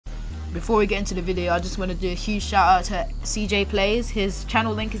before we get into the video, I just want to do a huge shout out to CJ Plays. His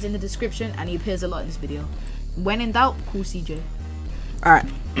channel link is in the description and he appears a lot in this video. When in doubt, call CJ. Alright,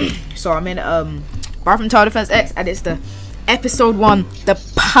 so I'm in Bathroom Tower Defense X, and it's the episode 1, the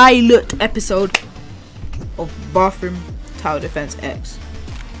pilot episode of Bathroom Tower Defense X.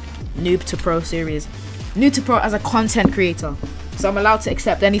 Noob to Pro series. Noob to Pro as a content creator. So I'm allowed to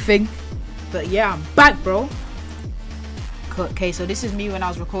accept anything. But yeah, I'm back, bro. Okay, so this is me when I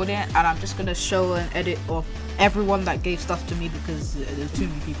was recording it, and I'm just gonna show an edit of everyone that gave stuff to me because there's too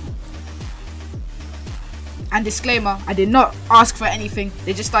many people. And disclaimer, I did not ask for anything.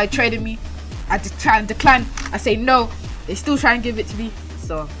 They just started trading me. I just try and decline. I say no. They still try and give it to me.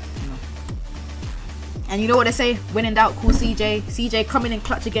 So, no. And you know what they say? When in doubt, call CJ. CJ coming in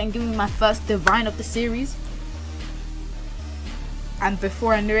clutch again, giving me my first divine of the series. And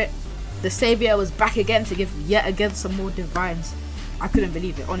before I knew it, the Savior was back again to give yet again some more divines. I couldn't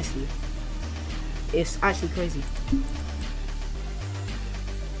believe it, honestly. It's actually crazy.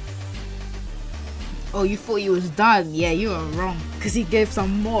 Oh, you thought you was done? Yeah, you were wrong. Because he gave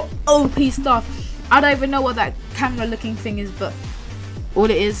some more OP stuff. I don't even know what that camera looking thing is, but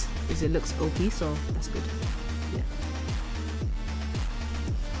all it is it looks OP, so that's good. Yeah.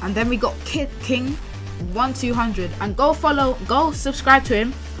 And then we got Kid King 1200, and go subscribe to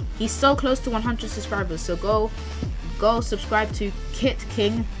him. He's so close to 100 subscribers, so go subscribe to Kit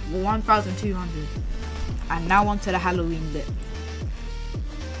King 1200. And now on to the Halloween lit.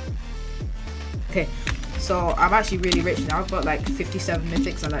 Okay, so I'm actually really rich now. I've got like 57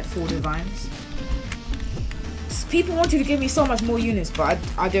 mythics and like 4 divines. People wanted to give me so much more units, but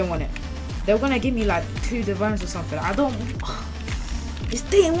I don't want it. They were gonna give me like 2 divines or something. I don't. It's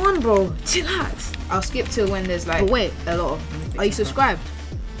day 1, bro. Chillax. I'll skip till when there's like. But wait, a lot of mythics. Are you subscribed?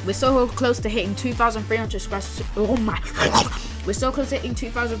 We're so close to hitting 2,300 subscribers. Oh my! We're so close to hitting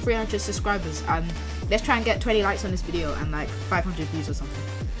 2,300 subscribers, and let's try and get 20 likes on this video and like 500 views or something.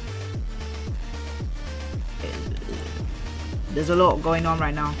 There's a lot going on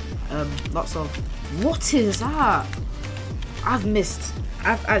right now. Lots of. What is that? I've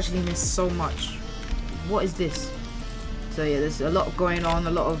actually missed so much. What is this? So yeah, there's a lot going on. A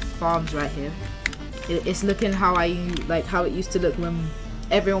lot of farms right here. It's looking how it used to look when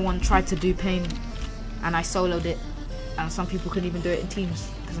everyone tried to do pain, and I soloed it, and some people couldn't even do it in teams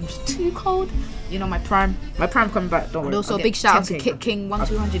because I'm just too cold. You know, my prime coming back. Don't worry. And also a big shout out to Kit King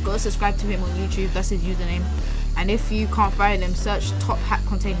 1200. Go subscribe to him on YouTube. That's his username. And if you can't find him, search Top Hat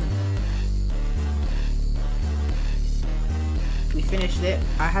Containment. We finished it.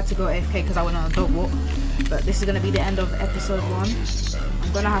 I had to go AFK because I went on a dog walk. But this is going to be the end of episode 1.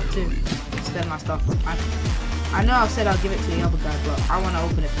 I'm going to have to spend my stuff. I know I've said I'll give it to the other guy, but I want to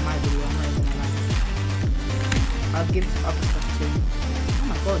open it for my video. I'm not even gonna lie. I'll give other stuff to him. Oh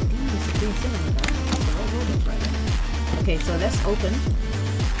my god, this is a green cinema, guys. Okay, so let's open.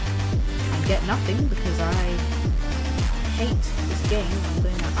 And get nothing because I hate this game. I'm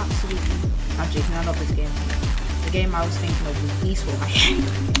going to absolutely. I'm joking, I love this game. The game I was thinking of was peaceful. I hate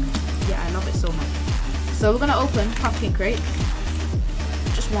it. Yeah, I love it so much. So we're gonna open pumpkin crate.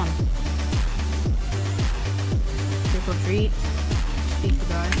 Just one. Trick or treat. Speak the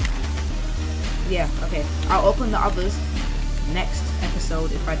guy. Yeah, okay. I'll open the others next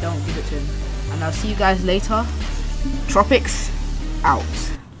episode if I don't give it to him. And I'll see you guys later. Tropics out.